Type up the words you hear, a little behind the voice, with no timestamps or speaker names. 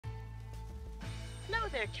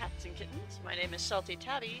there, cats and kittens. My name is Salty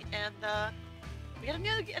Tabby, and we got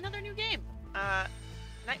another new game.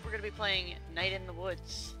 Tonight we're going to be playing Night in the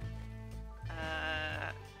Woods.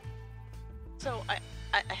 So I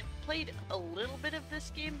have played a little bit of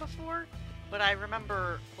this game before, but I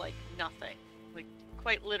remember, like, nothing. Like,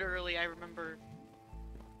 quite literally, I remember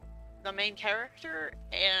the main character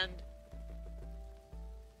and,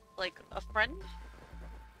 like, a friend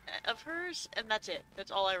of hers, and that's it.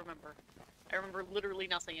 That's all I remember. I remember literally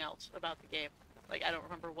nothing else about the game. Like, I don't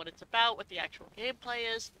remember what it's about, what the actual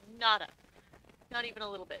gameplay is. Nada. Not even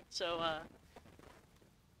a little bit. So,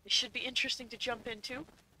 it should be interesting to jump into.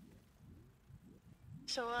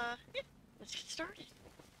 So, yeah, let's get started.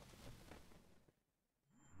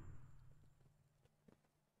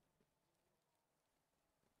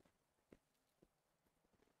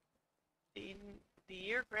 The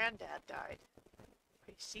year Granddad died.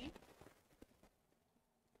 Okay, see?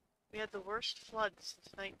 We had the worst flood since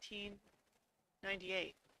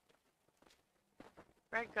 1998.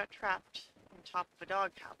 Greg got trapped on top of a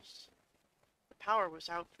doghouse. The power was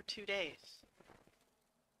out for 2 days.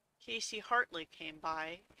 Casey Hartley came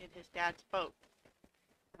by in his dad's boat,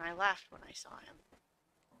 and I laughed when I saw him.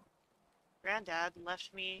 Granddad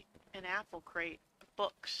left me an apple crate of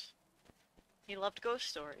books. He loved ghost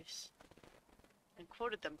stories, and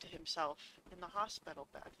quoted them to himself in the hospital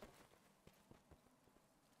bed.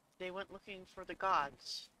 They went looking for the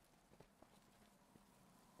gods,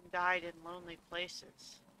 and died in lonely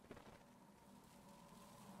places.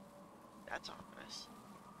 That's ominous.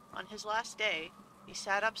 On his last day, he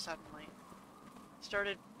sat up suddenly, and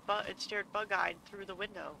stared bug-eyed through the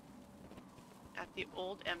window at the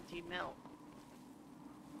old empty mill.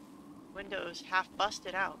 Windows half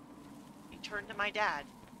busted out. He turned to my dad,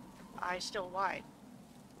 eyes still wide.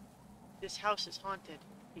 "This house is haunted,"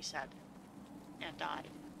 he said, and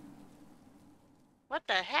died. What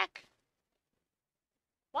the heck?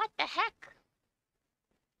 What the heck?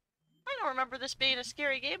 I don't remember this being a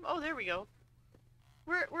scary game. Oh, there we go.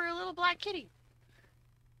 We're a little black kitty.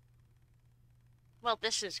 Well,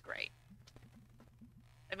 this is great.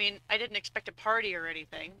 I mean, I didn't expect a party or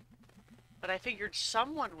anything, but I figured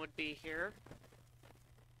someone would be here.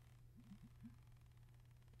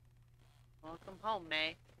 Welcome home,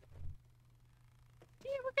 May.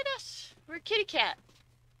 Yeah, look at us. We're a kitty cat.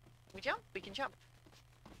 We jump? We can jump.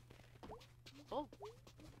 Oh.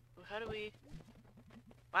 How do we...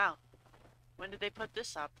 Wow. When did they put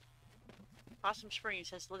this up? Possum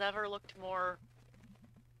Springs has never looked more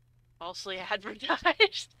falsely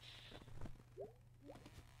advertised.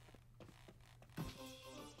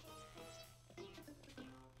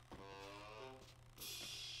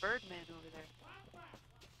 Birdman over there.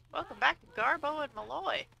 Welcome back to Garbo and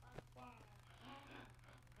Malloy.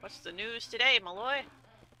 What's the news today, Malloy?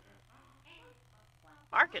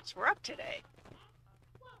 Markets were up today.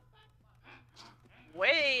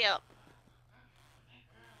 Way up.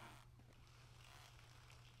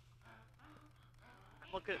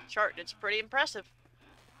 Look at the chart, it's pretty impressive.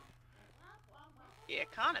 The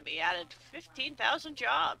economy added 15,000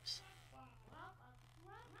 jobs.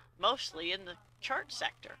 Mostly in the chart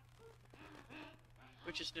sector,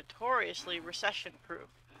 which is notoriously recession-proof.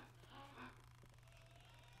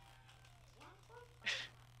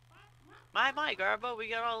 My, Garbo, we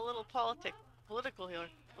got all a little political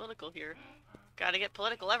here. Gotta get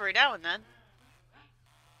political every now and then.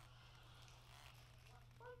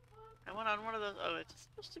 I went on one of those, oh, it's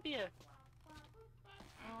supposed to be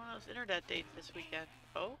one of those internet dates this weekend.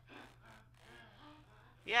 Oh?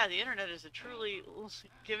 Yeah, the internet is a truly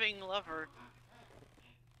giving lover.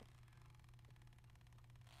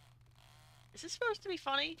 Is this supposed to be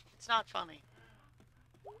funny? It's not funny.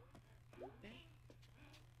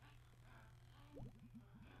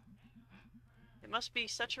 It must be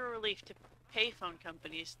such a relief to payphone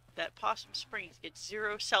companies that Possum Springs gets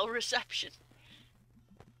 0 cell reception.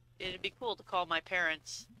 It'd be cool to call my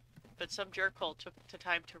parents, but some jerkhole took the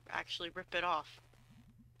time to actually rip it off.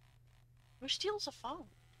 Who steals a phone?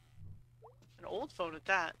 An old phone at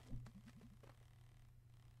that.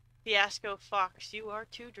 Fiasco Fox, you are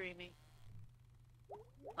too dreamy.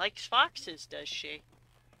 Likes foxes, does she?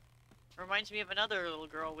 Reminds me of another little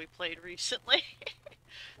girl we played recently.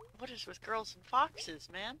 What is with girls and foxes,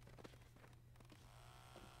 man?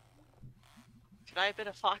 Should I have been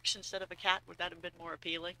a fox instead of a cat? Would that have been more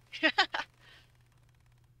appealing?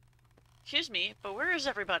 Excuse me, but where is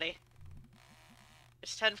everybody?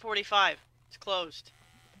 It's 10:45. It's closed.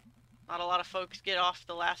 Not a lot of folks get off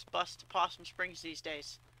the last bus to Possum Springs these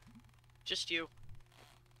days. Just you.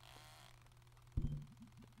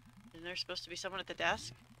 Isn't there supposed to be someone at the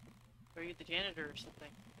desk? Or are you the janitor or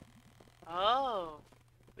something? Oh.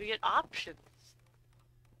 We get options.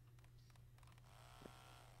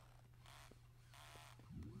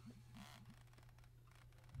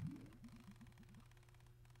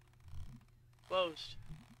 Closed.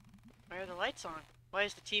 Why are the lights on? Why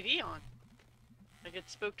is the TV on? I get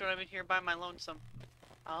spooked when I'm in here by my lonesome.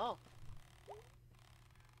 Oh.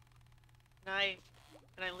 Can I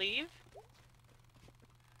leave?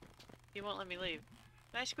 He won't let me leave.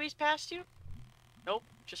 Can I squeeze past you? Nope,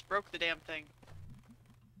 just broke the damn thing.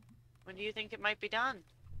 When do you think it might be done?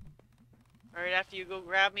 Right after you go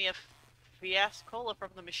grab me a Fiasco Cola from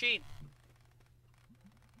the machine.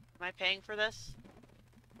 Am I paying for this?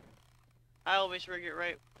 I always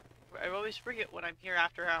forget when I'm here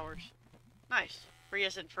after hours. Nice. Free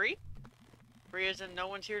as in free? Free as in no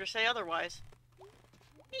one's here to say otherwise.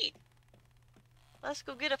 Neat. Let's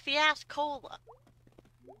go get a Fiasco Cola.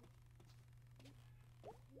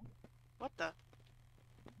 What the?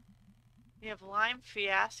 You have lime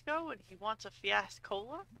fiasco and he wants a Fiasco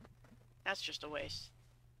Cola? That's just a waste.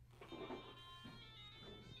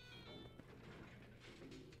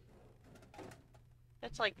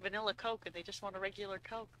 That's like vanilla Coke and they just want a regular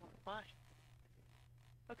Coke. Why?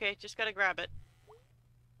 Okay, just gotta grab it.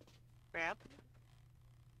 Grab.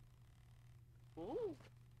 Ooh.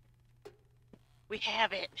 We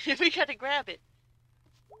have it. We gotta grab it.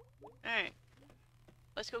 Alright.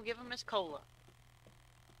 Let's go give him his cola.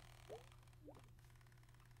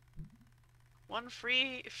 One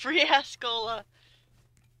free ass cola.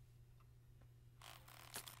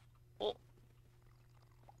 Oh.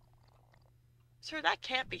 Sir, that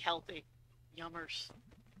can't be healthy. Yummers.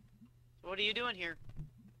 What are you doing here?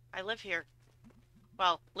 I live here.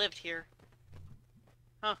 Well, lived here.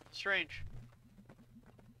 Huh, strange.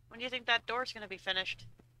 When do you think that door's gonna be finished?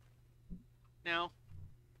 No.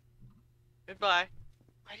 Goodbye.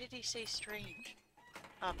 Why did he say strange?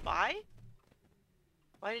 Bye?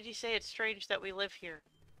 Why did he say it's strange that we live here?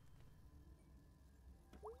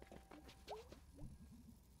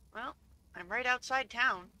 Well, I'm right outside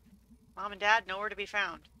town. Mom and Dad nowhere to be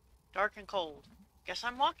found. Dark and cold. Guess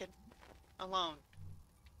I'm walking. Alone.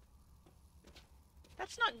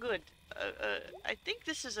 That's not good. I think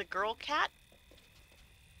this is a girl cat.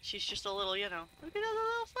 She's just a little, you know, look at all the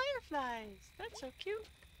little fireflies. That's so cute.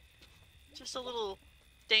 Just a little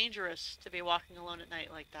dangerous to be walking alone at night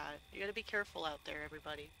like that. You gotta be careful out there,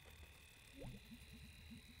 everybody.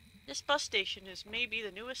 This bus station is maybe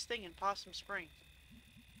the newest thing in Possum Springs.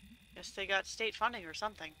 Guess they got state funding or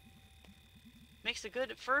something. Makes a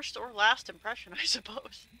good first or last impression, I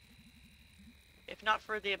suppose. If not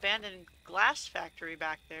for the abandoned glass factory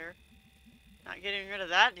back there. Not getting rid of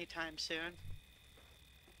that anytime soon.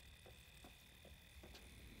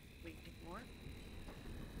 We need more?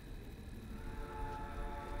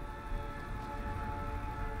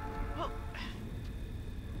 Whoa.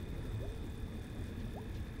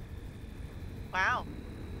 Wow.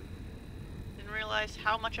 Didn't realize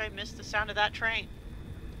how much I missed the sound of that train.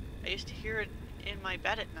 I used to hear it in my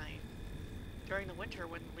bed at night. During the winter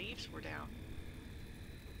when leaves were down.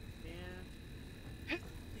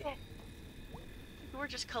 Yeah. We're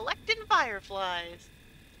just collecting fireflies.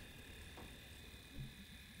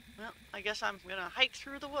 Well, I guess I'm gonna hike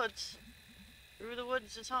through the woods. Through the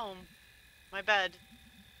woods is home. My bed.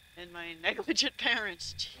 And my negligent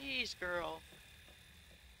parents. Jeez, girl.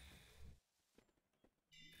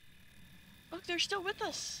 Look, they're still with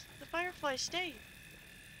us. The fireflies stayed.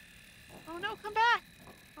 Oh no, come back.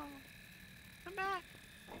 Oh, come back.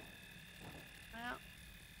 Well,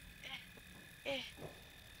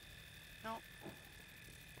 no.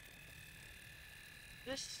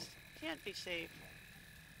 This can't be safe.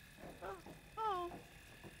 Oh.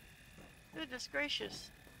 Goodness gracious.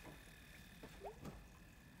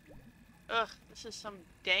 Ugh, this is some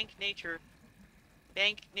dank nature.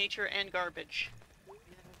 Dank nature and garbage. Yeah,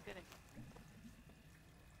 no kidding.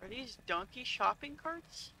 Are these donkey shopping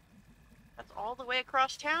carts? That's all the way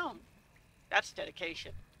across town. That's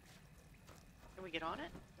dedication. Can we get on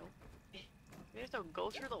it? Nope. We have to go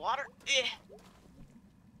through the water.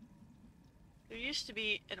 There used to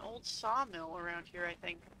be an old sawmill around here, I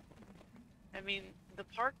think. I mean, the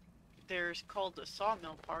park there's called the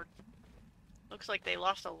Sawmill Park. Looks like they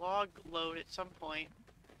lost a log load at some point.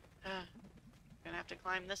 Gonna have to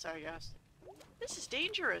climb this, I guess. This is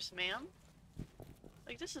dangerous, ma'am.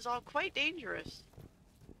 Like, this is all quite dangerous.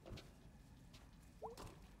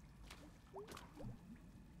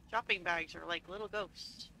 Shopping bags are like little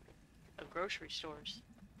ghosts of grocery stores.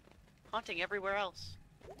 Haunting everywhere else.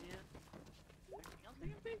 Yeah. Anything else I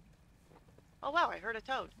can see? Oh wow, I heard a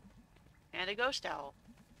toad. And a ghost owl.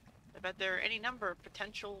 I bet there are any number of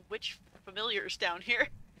potential witch familiars down here.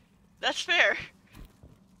 That's fair.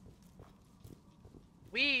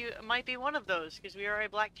 We might be one of those, because we are a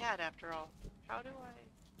black cat after all. How do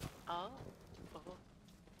I... Oh. Oh.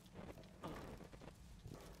 Oh.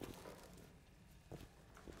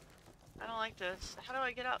 I don't like this. How do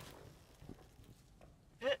I get up?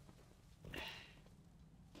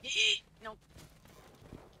 Nope.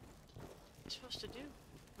 What am I supposed to do?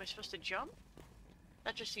 Am I supposed to jump?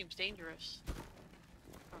 That just seems dangerous.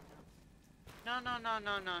 Oh. No, no, no,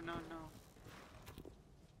 no, no, no, no.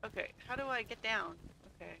 Okay, how do I get down?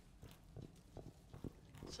 Okay.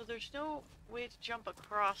 So there's no way to jump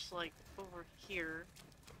across, like, over here.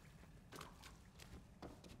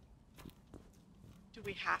 Do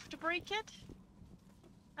we have to break it?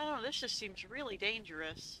 I don't know, this just seems really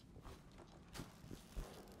dangerous.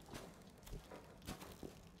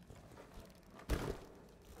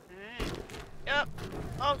 Alright. Yep.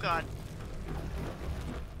 Oh god.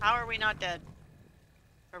 How are we not dead?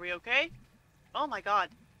 Are we okay? Oh my god.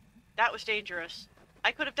 That was dangerous.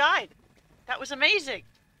 I could have died. That was amazing.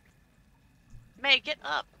 May, get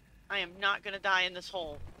up. I am not gonna die in this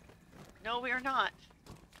hole. No, we are not.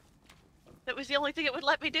 That was the only thing it would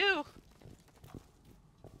let me do.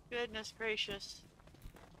 Goodness gracious.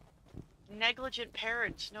 Negligent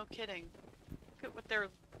parents, no kidding. Look at what they're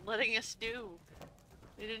letting us do.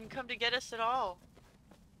 They didn't come to get us at all.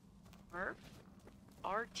 Murph?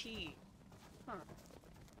 RT. Huh.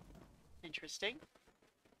 Interesting.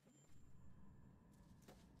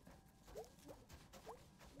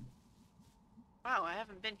 Wow, I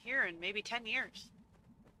haven't been here in maybe 10 years.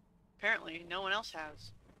 Apparently, no one else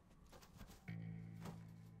has.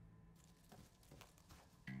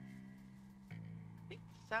 I think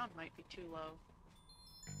the sound might be too low.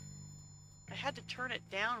 I had to turn it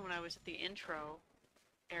down when I was at the intro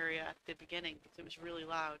area at the beginning because it was really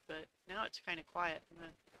loud, but now it's kind of quiet. I'm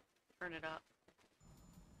gonna turn it up.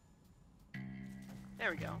 There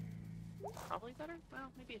we go. Probably better?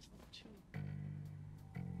 Well, maybe it's not too...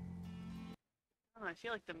 I don't know, I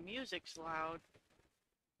feel like the music's loud.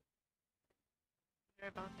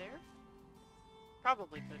 Right about there?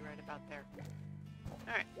 Probably good right about there.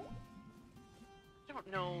 Alright. I don't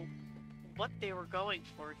know what they were going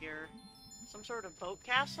for here. Some sort of boat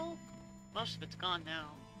castle? Most of it's gone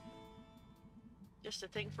now. Just a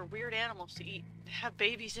thing for weird animals to eat and have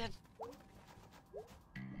babies in.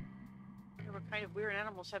 I wonder what kind of weird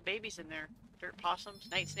animals have babies in there. Dirt possums,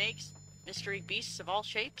 night snakes, mystery beasts of all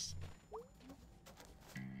shapes.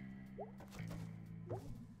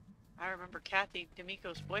 I remember Kathy,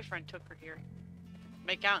 D'Amico's boyfriend, took her here.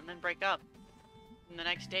 Make out and then break up. And the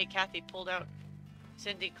next day, Kathy pulled out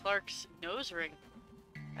Cindy Clark's nose ring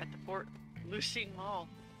at the Port Lucine Mall.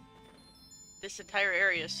 This entire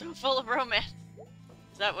area is so full of romance.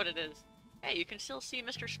 Is that what it is? Hey, you can still see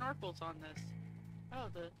Mr. Snorkels on this. Oh,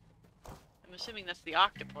 I'm assuming that's the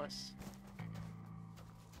octopus.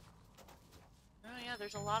 Oh yeah,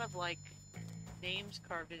 there's a lot of, like, names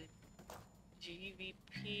carved in it.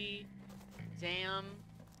 GVP, ZAM,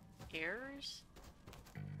 Airs?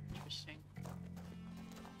 Interesting.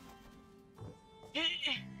 I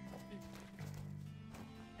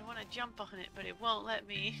want to jump on it, but it won't let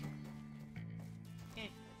me.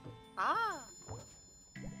 Ah!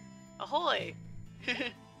 Ahoy!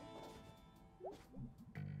 I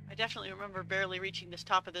definitely remember barely reaching this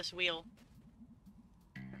top of this wheel.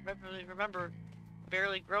 I remember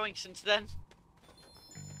barely growing since then.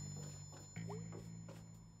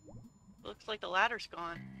 Looks like the ladder's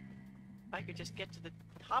gone. If I could just get to the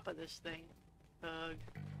top of this thing. Ugh.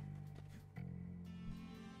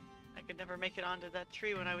 I could never make it onto that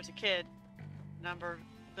tree when I was a kid.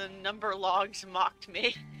 The number logs mocked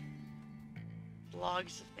me.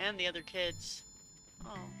 Logs and the other kids.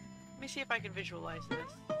 Oh, let me see if I can visualize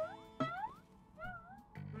this.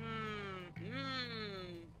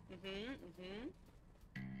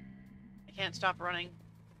 I can't stop running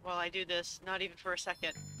while I do this, not even for a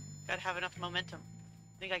second. Gotta have enough momentum.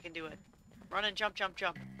 I think I can do it. Run and jump, jump,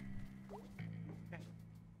 jump. Okay.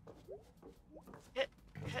 Hit,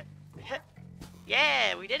 hit, hit.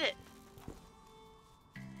 Yeah, we did it.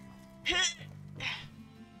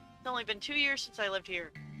 It's only been 2 years since I lived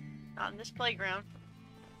here. Not in this playground.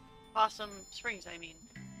 Possum Springs, I mean.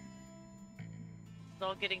 It's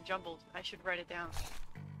all getting jumbled. I should write it down.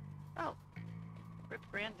 Oh. Rip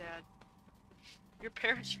Granddad. Your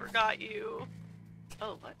parents forgot you.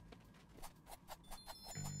 Oh, what?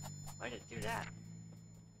 Why did it do that?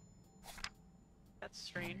 That's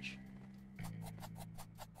strange.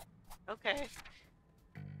 Okay.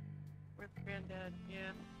 Rip Granddad,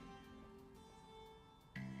 yeah.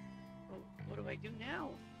 Oh, what do I do now?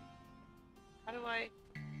 How do I...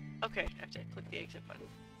 Okay, I have to click the exit button.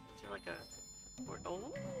 Is there like a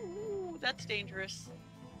Oh, that's dangerous.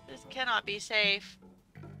 This cannot be safe.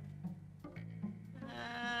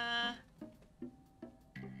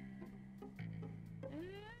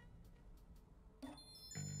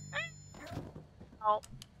 Oh.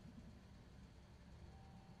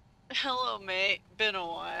 Hello, mate. Been a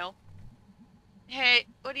while. Hey,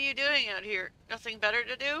 what are you doing out here? Nothing better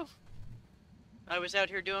to do? I was out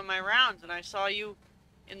here doing my rounds and I saw you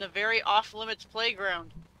in the very off-limits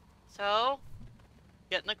playground. So,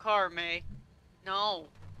 get in the car, May. No.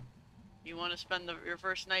 You want to spend your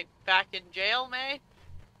first night back in jail, May?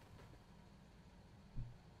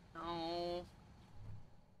 No.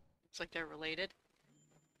 Looks like they're related.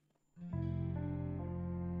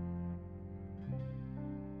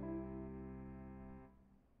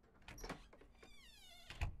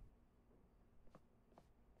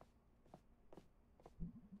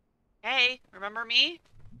 Hey, remember me?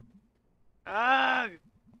 Ugh!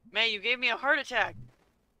 May, you gave me a heart attack.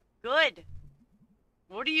 Good.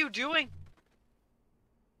 What are you doing?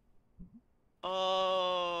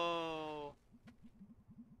 Oh.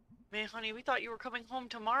 May, honey, we thought you were coming home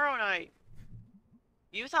tomorrow night.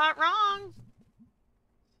 You thought wrong.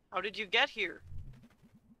 How did you get here?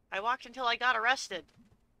 I walked until I got arrested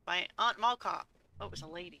by Aunt Malcott. Oh, it was a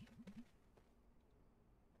lady.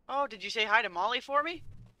 Oh, did you say hi to Molly for me?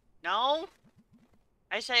 No.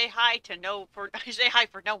 I say hi to no for I say hi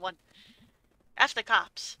for no one. F the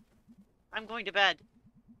cops. I'm going to bed.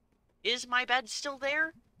 Is my bed still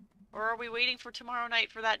there? Or are we waiting for tomorrow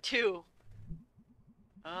night for that too?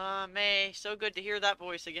 May, so good to hear that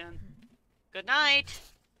voice again. Good night.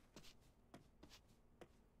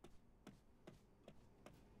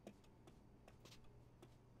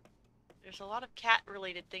 There's a lot of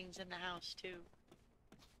cat-related things in the house too.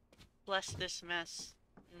 Bless this mess.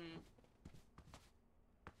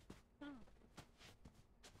 Oh.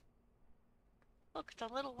 Look, the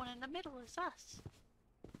little one in the middle is us.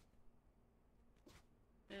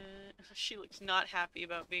 She looks not happy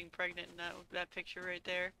about being pregnant in that picture right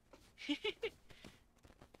there.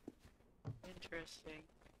 Interesting.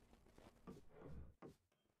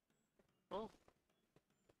 Oh.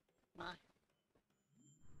 My.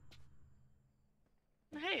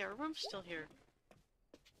 Hey, our room's still here.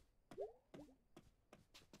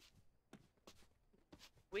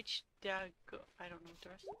 Which dagger? I don't know the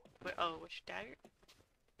rest. Wait, oh, which dagger?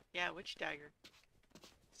 Yeah, which dagger?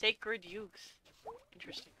 Sacred youth.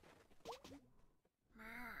 Interesting.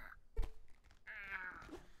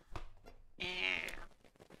 Yeah.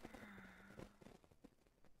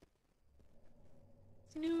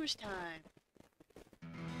 Snooze time.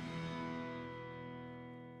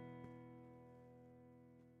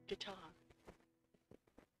 Guitar.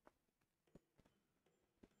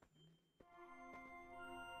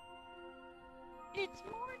 It's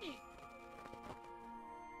morning.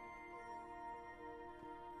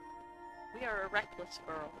 We are a reckless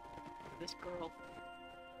girl. This girl.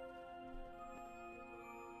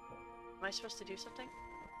 Am I supposed to do something?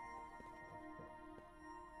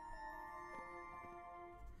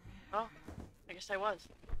 Oh, I guess I was.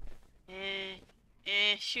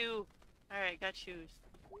 Shoe. Alright, got shoes.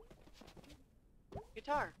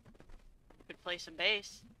 Guitar. Could play some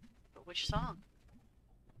bass. But which song?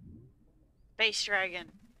 Space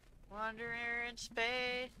Dragon. Wanderer in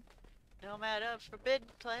space. Nomad of forbidden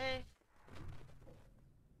play.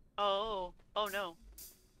 Oh. Oh no.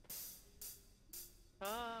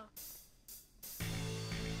 Oh.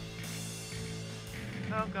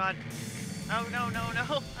 Oh god. Oh no, no,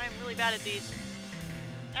 no. I'm really bad at these.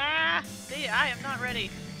 Ah! See, I am not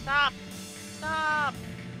ready. Stop! Stop!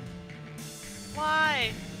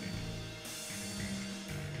 Why?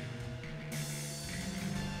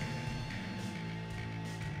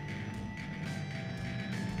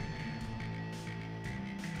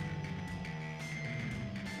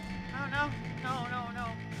 Oh no, no, no, no.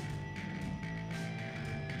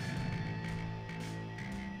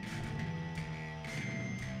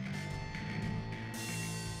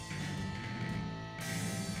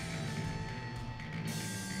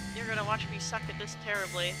 You're gonna watch me suck at this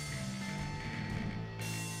terribly.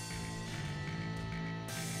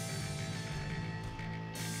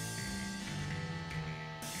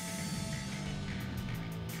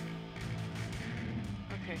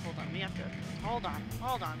 Okay, hold on. We have to... Hold on.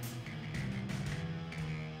 Hold on.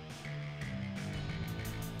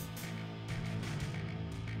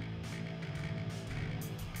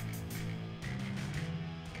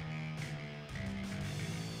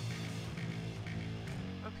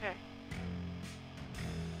 Okay.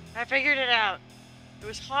 I figured it out. It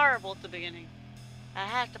was horrible at the beginning. I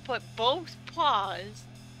had to put both paws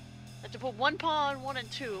I have to put one paw on 1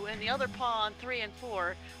 and 2, and the other paw on 3 and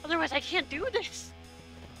 4. Otherwise, I can't do this.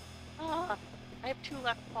 Ah, I have 2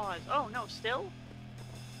 left paws. Oh no, still?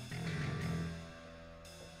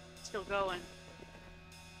 Still going.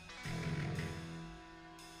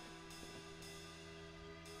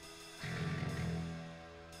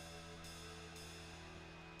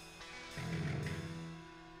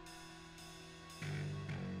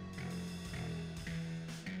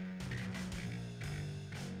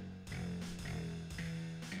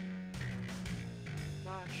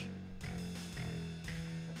 Gosh.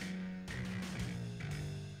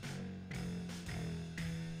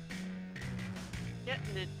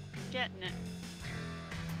 Getting it. Getting it.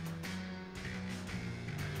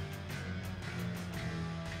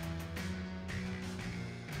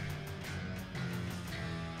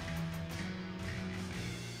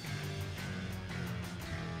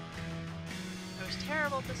 It was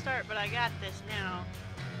terrible at the start, but I got this now.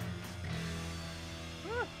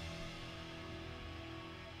 Whew.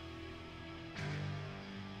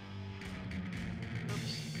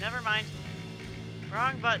 Oops, never mind.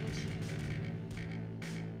 Wrong buttons.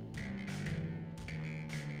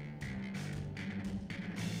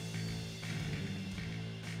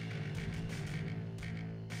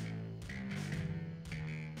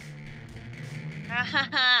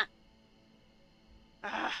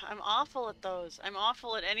 I'm awful at those. I'm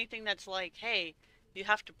awful at anything that's like, hey, you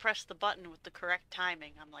have to press the button with the correct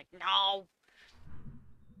timing. I'm like, no!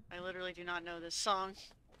 I literally do not know this song.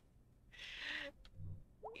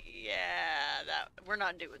 Yeah, we're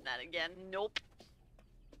not doing that again. Nope.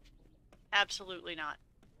 Absolutely not.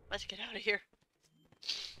 Let's get out of here.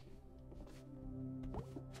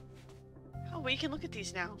 Oh, we can look at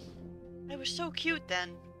these now. I was so cute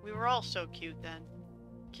then. We were all so cute then.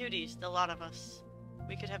 Cuties, the lot of us.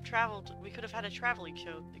 We could have had a traveling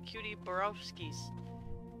show. The Cutie Borowskis.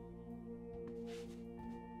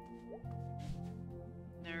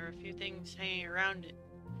 There are a few things hanging around it.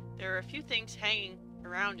 There are a few things hanging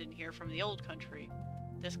around in here from the old country.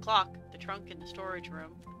 This clock, the trunk in the storage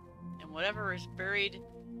room, and whatever is buried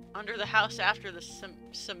under the house after the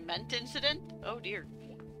cement incident? Oh dear.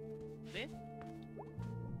 What?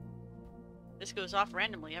 This goes off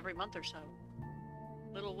randomly every month or so.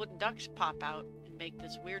 Little wooden ducks pop out and make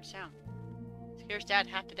this weird sound. Scares Dad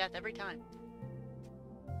half to death every time.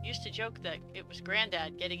 He used to joke that it was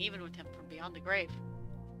Granddad getting even with him from beyond the grave.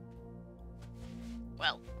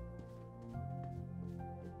 Well.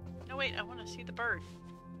 No wait, I want to see the bird.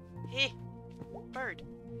 Hey, bird.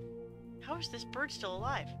 How is this bird still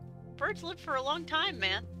alive? Birds live for a long time,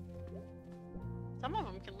 man. Some of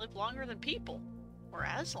them can live longer than people. Or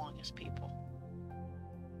as long as people.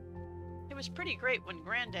 It was pretty great when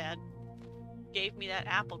Granddad gave me that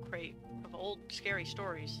apple crate of old scary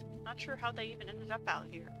stories. Not sure how they even ended up out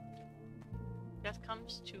here. Death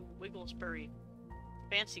comes to Wigglesbury.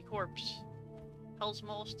 Fancy corpse. Hell's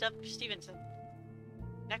Mole Stevenson.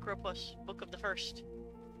 Necropus, Book of the First.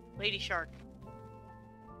 Lady Shark.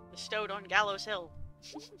 Bestowed on Gallows Hill.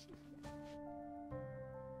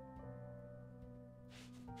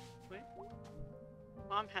 Wait.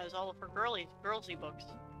 Mom has all of her girlsy books.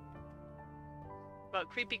 About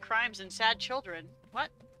creepy crimes and sad children.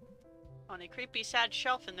 What? On a creepy, sad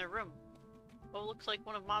shelf in their room. Oh, looks like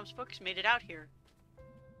one of Mom's books made it out here.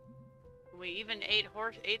 We even ate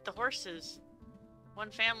the horses. One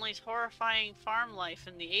family's horrifying farm life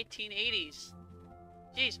in the 1880s.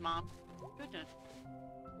 Jeez, Mom. Goodness.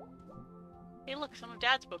 Hey, look, some of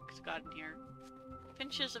Dad's books got in here.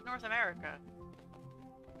 Finches of North America.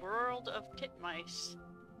 World of Titmice.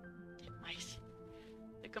 Titmice.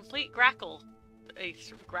 The complete Grackle. A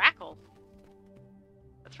Grackle?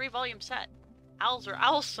 A 3-volume set. Owls are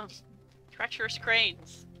owlsome. Treacherous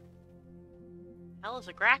cranes. Hell is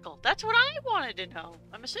a grackle? That's what I wanted to know.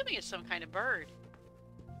 I'm assuming it's some kind of bird.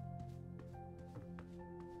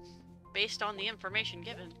 Based on the information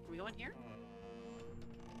given. Can we go in here?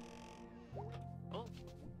 Oh.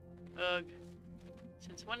 Ugh.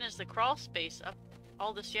 Since when is the crawl space up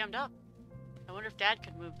all this jammed up? I wonder if Dad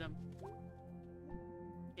could move them.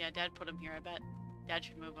 Yeah, Dad put them here, I bet. Dad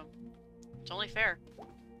should move them. It's only fair.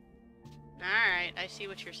 Alright, I see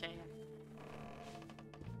what you're saying.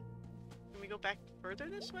 Can we go back further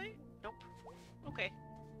this way? Nope. Okay.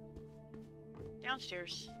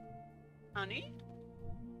 Downstairs. Honey?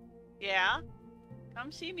 Yeah?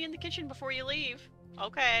 Come see me in the kitchen before you leave.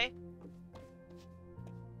 Okay.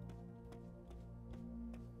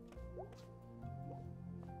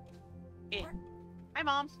 Eh. Hi,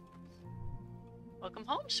 Mom. Welcome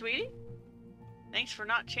home, sweetie. Thanks for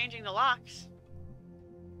not changing the locks.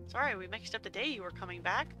 Sorry, we mixed up the day you were coming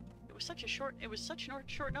back. It was such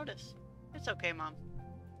short notice. It's okay, Mom.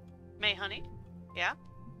 May, honey? Yeah?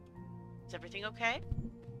 Is everything okay?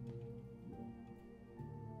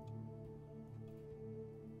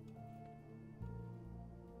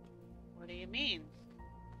 What do you mean?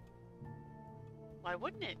 Why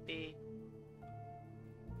wouldn't it be?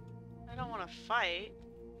 I don't want to fight.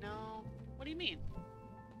 No. What do you mean?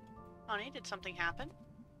 Honey, did something happen?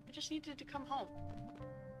 I just needed to come home.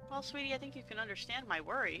 Well, sweetie, I think you can understand my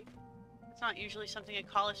worry. It's not usually something a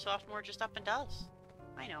college sophomore just up and does.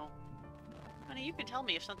 I know. Honey, you can tell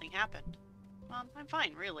me if something happened. Mom, I'm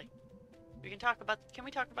fine, really. Can we talk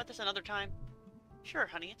about this another time? Sure,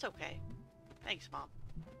 honey, it's okay. Thanks, Mom.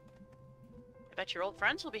 I bet your old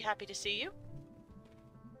friends will be happy to see you.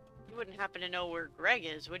 You wouldn't happen to know where Greg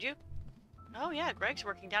is, would you? Oh yeah, Greg's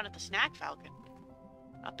working down at the Snack Falcon.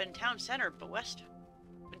 Up in town center, but west.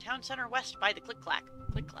 In town center west by the Click-Clack.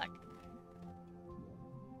 Click-Clack.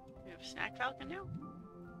 We have a Snack Falcon now?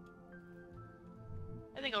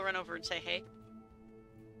 I think I'll run over and say hey.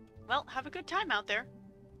 Well, have a good time out there.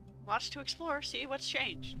 Lots to explore, see what's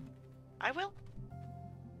changed. I will.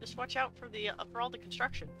 Just watch out for all the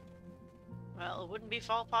construction. Well, it wouldn't be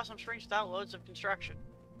Fall Possum Springs without loads of construction.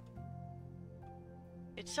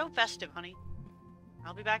 It's so festive, honey.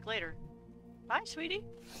 I'll be back later. Bye, sweetie.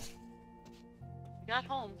 We got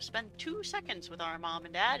home, spend 2 seconds with our mom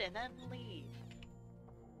and dad, and then leave.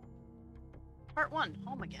 Part 1,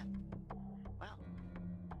 home again. Well.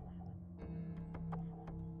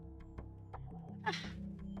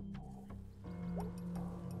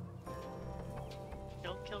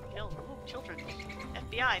 Kill, kill, kill. Ooh, children.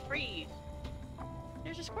 FBI, freeze.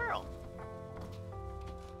 There's a squirrel.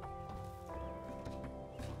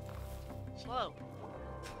 Slow.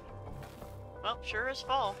 Well, sure is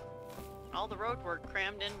fall. All the road work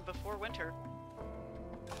crammed in before winter.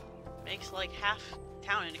 Makes like half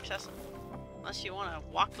town inaccessible. Unless you want to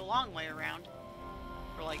walk the long way around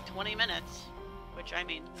for like 20 minutes. Which, I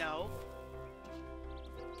mean, no.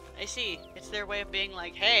 I see. It's their way of being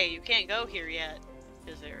like, hey, you can't go here yet.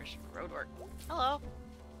 Because there's road work. Hello.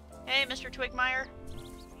 Hey, Mr. Twigmeyer.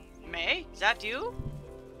 May? Is that you?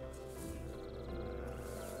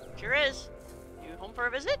 Sure is. You home for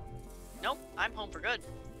a visit? Nope, I'm home for good.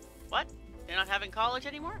 What? You're not having college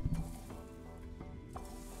anymore?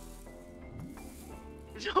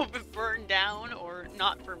 So burned down, or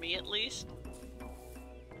not for me at least.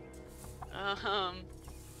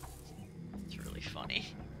 It's really funny.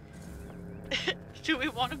 Do we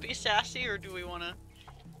want to be sassy or do we want to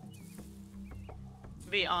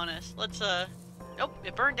be honest? Let's nope,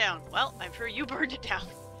 it burned down. Well, I'm sure you burned it down.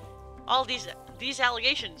 All these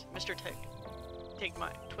allegations, Mr.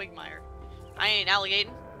 Twigmeyer. I ain't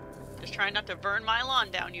allegating. Just trying not to burn my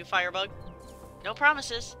lawn down, you firebug. No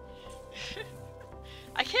promises.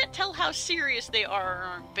 I can't tell how serious they are or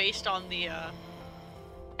aren't based on the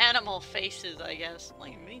animal faces, I guess.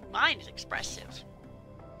 Like, mine is expressive.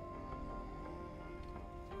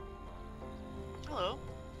 Hello.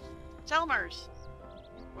 It's Elmer's.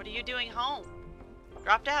 What are you doing home?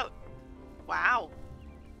 Dropped out. Wow.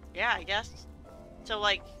 Yeah, I guess. So,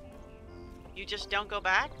 like, you just don't go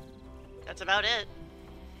back? That's about it.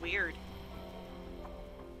 Weird.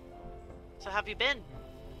 So, how have you been?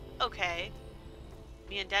 Okay.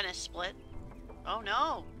 Me and Dennis split. Oh,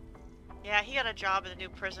 no. Yeah, he got a job at the new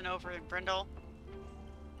prison over in Brindle.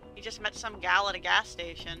 He just met some gal at a gas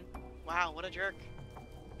station. Wow, what a jerk.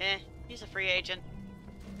 Eh, he's a free agent.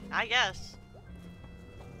 I guess.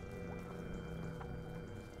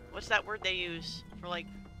 What's that word they use for, like,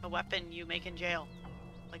 a weapon you make in jail?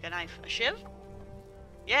 Like a knife. A shiv?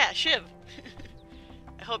 Yeah, a shiv.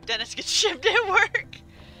 I hope Dennis gets shivved at work.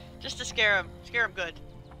 Just to scare him. Scare him good.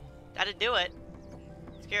 That'd do it.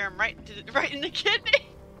 Scare him right in the kidney.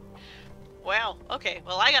 Wow. Okay,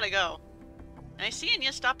 well, I gotta go. Nice seeing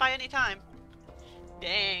you. Stop by anytime.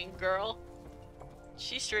 Dang, girl.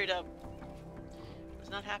 She straight up was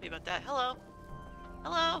not happy about that. Hello.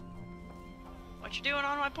 Hello. What you doing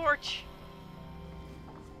on my porch?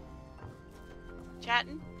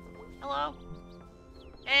 Chatting? Hello?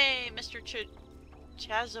 Hey, Mr.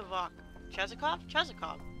 Chazakov?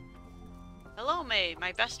 Chazakov. Hello, May,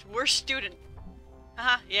 my worst student.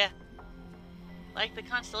 Haha, yeah. Like the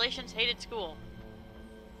Constellations, hated school.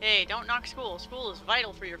 Hey, don't knock school. School is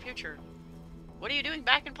vital for your future. What are you doing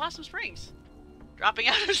back in Possum Springs? Dropping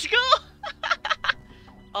out of school?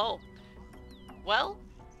 Oh. Well,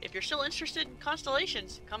 if you're still interested in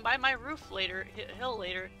constellations, come by my roof later,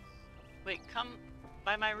 come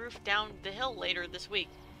by my roof down the hill later this week.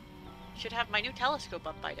 Should have my new telescope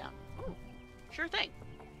up by now. Ooh, sure thing.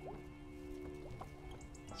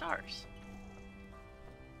 Stars.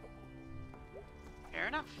 Fair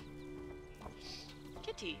enough.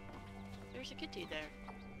 Kitty. There's a kitty there.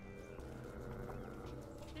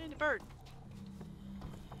 And a bird.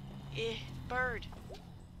 Eh, bird.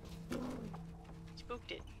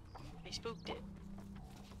 Spooked it. I spooked it.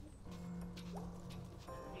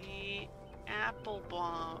 The apple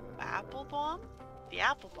bomb. Apple bomb? The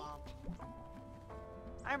apple bomb.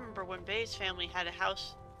 I remember when Bay's family had a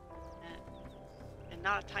house and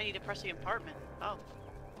not a tiny depressing apartment. Oh.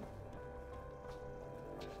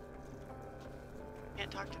 Can't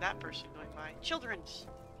talk to that person going by. Children's!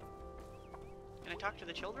 Can I talk to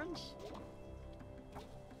the children's?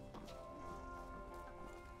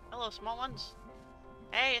 Hello, small ones.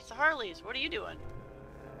 Hey, it's the Harleys. What are you doing?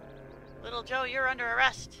 Little Joe, you're under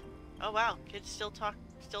arrest. Oh wow, kids still talk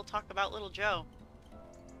about Little Joe.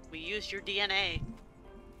 We used your DNA.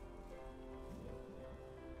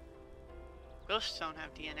 Ghosts don't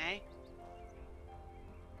have DNA.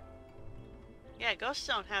 Yeah, ghosts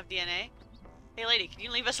don't have DNA. Hey lady, can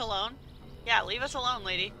you leave us alone? Yeah, leave us alone,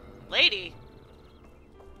 lady. Lady!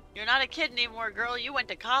 You're not a kid anymore, girl. You went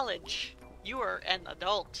to college. You are an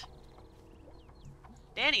adult.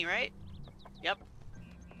 Danny, right? Yep.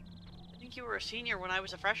 I think you were a senior when I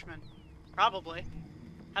was a freshman. Probably.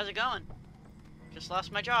 How's it going? Just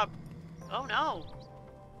lost my job. Oh no!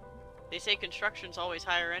 They say construction's always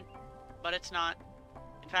hiring, but it's not.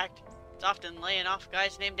 In fact, it's often laying off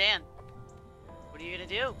guys named Dan. What are you gonna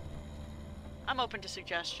do? I'm open to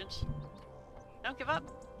suggestions. Don't give up.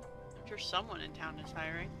 I'm sure someone in town is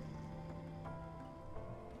hiring.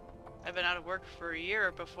 I've been out of work for a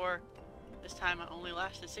year before. This time it only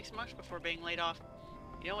lasted 6 months before being laid off.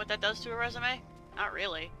 You know what that does to a resume? Not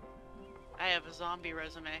really. I have a zombie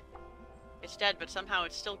resume. It's dead, but somehow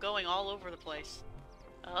it's still going all over the place.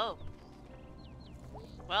 Oh.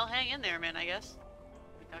 Well, hang in there, man, I guess.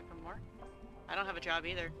 We talk for more? I don't have a job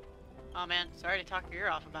either. Oh man, sorry to talk your ear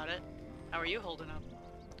off about it. How are you holding up?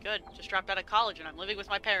 Good, just dropped out of college and I'm living with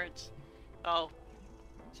my parents. Oh.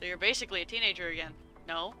 So you're basically a teenager again?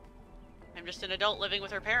 No. I'm just an adult living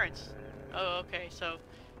with her parents. Oh, okay, so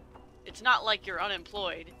it's not like you're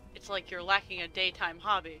unemployed. It's like you're lacking a daytime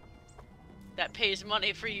hobby that pays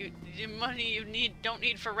money for you, money you don't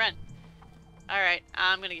need for rent. Alright,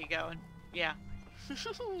 I'm gonna get going. Yeah.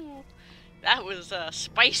 That was,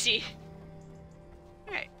 spicy.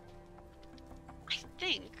 Alright. I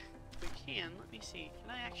think we can. Let me see.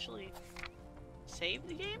 Can I actually save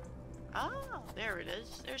the game? Oh, there it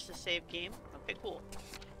is. There's the save game. Okay, cool.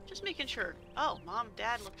 Just making sure. Oh, Mom,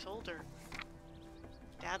 Dad looks older.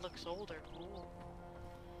 Dad looks older. Ooh.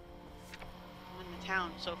 I'm in the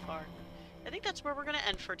town so far. I think that's where we're gonna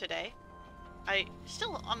end for today.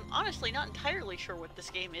 I'm honestly not entirely sure what this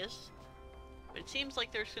game is. But it seems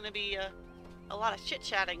like there's gonna be a lot of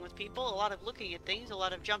chit-chatting with people, a lot of looking at things, a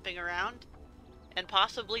lot of jumping around, and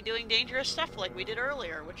possibly doing dangerous stuff like we did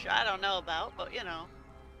earlier, which I don't know about, but you know.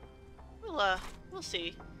 We'll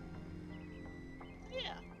see.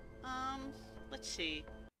 Yeah. Let's see.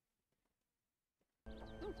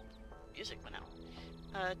 Ooh, music went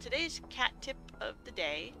out. Today's cat tip of the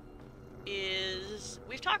day is,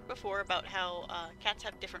 we've talked before about how cats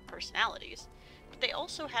have different personalities, but they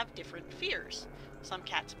also have different fears. Some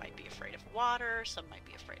cats might be afraid of water, some might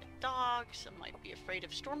be afraid of dogs, some might be afraid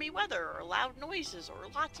of stormy weather or loud noises or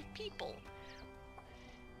lots of people.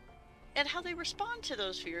 And how they respond to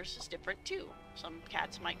those fears is different too. Some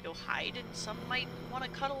cats might go hide and some might want to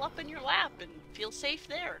cuddle up in your lap and feel safe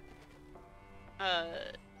there.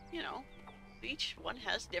 You know, each one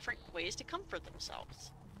has different ways to comfort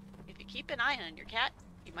themselves. If you keep an eye on your cat,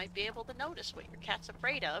 you might be able to notice what your cat's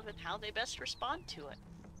afraid of and how they best respond to it.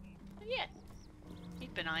 But yeah,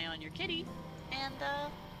 keep an eye on your kitty, and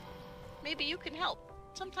maybe you can help.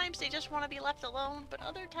 Sometimes they just want to be left alone, but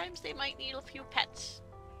other times they might need a few pets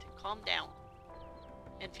to calm down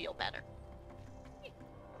and feel better.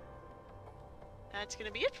 That's going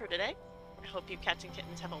to be it for today. I hope you cats and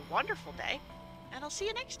kittens have a wonderful day, and I'll see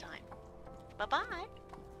you next time. Bye-bye.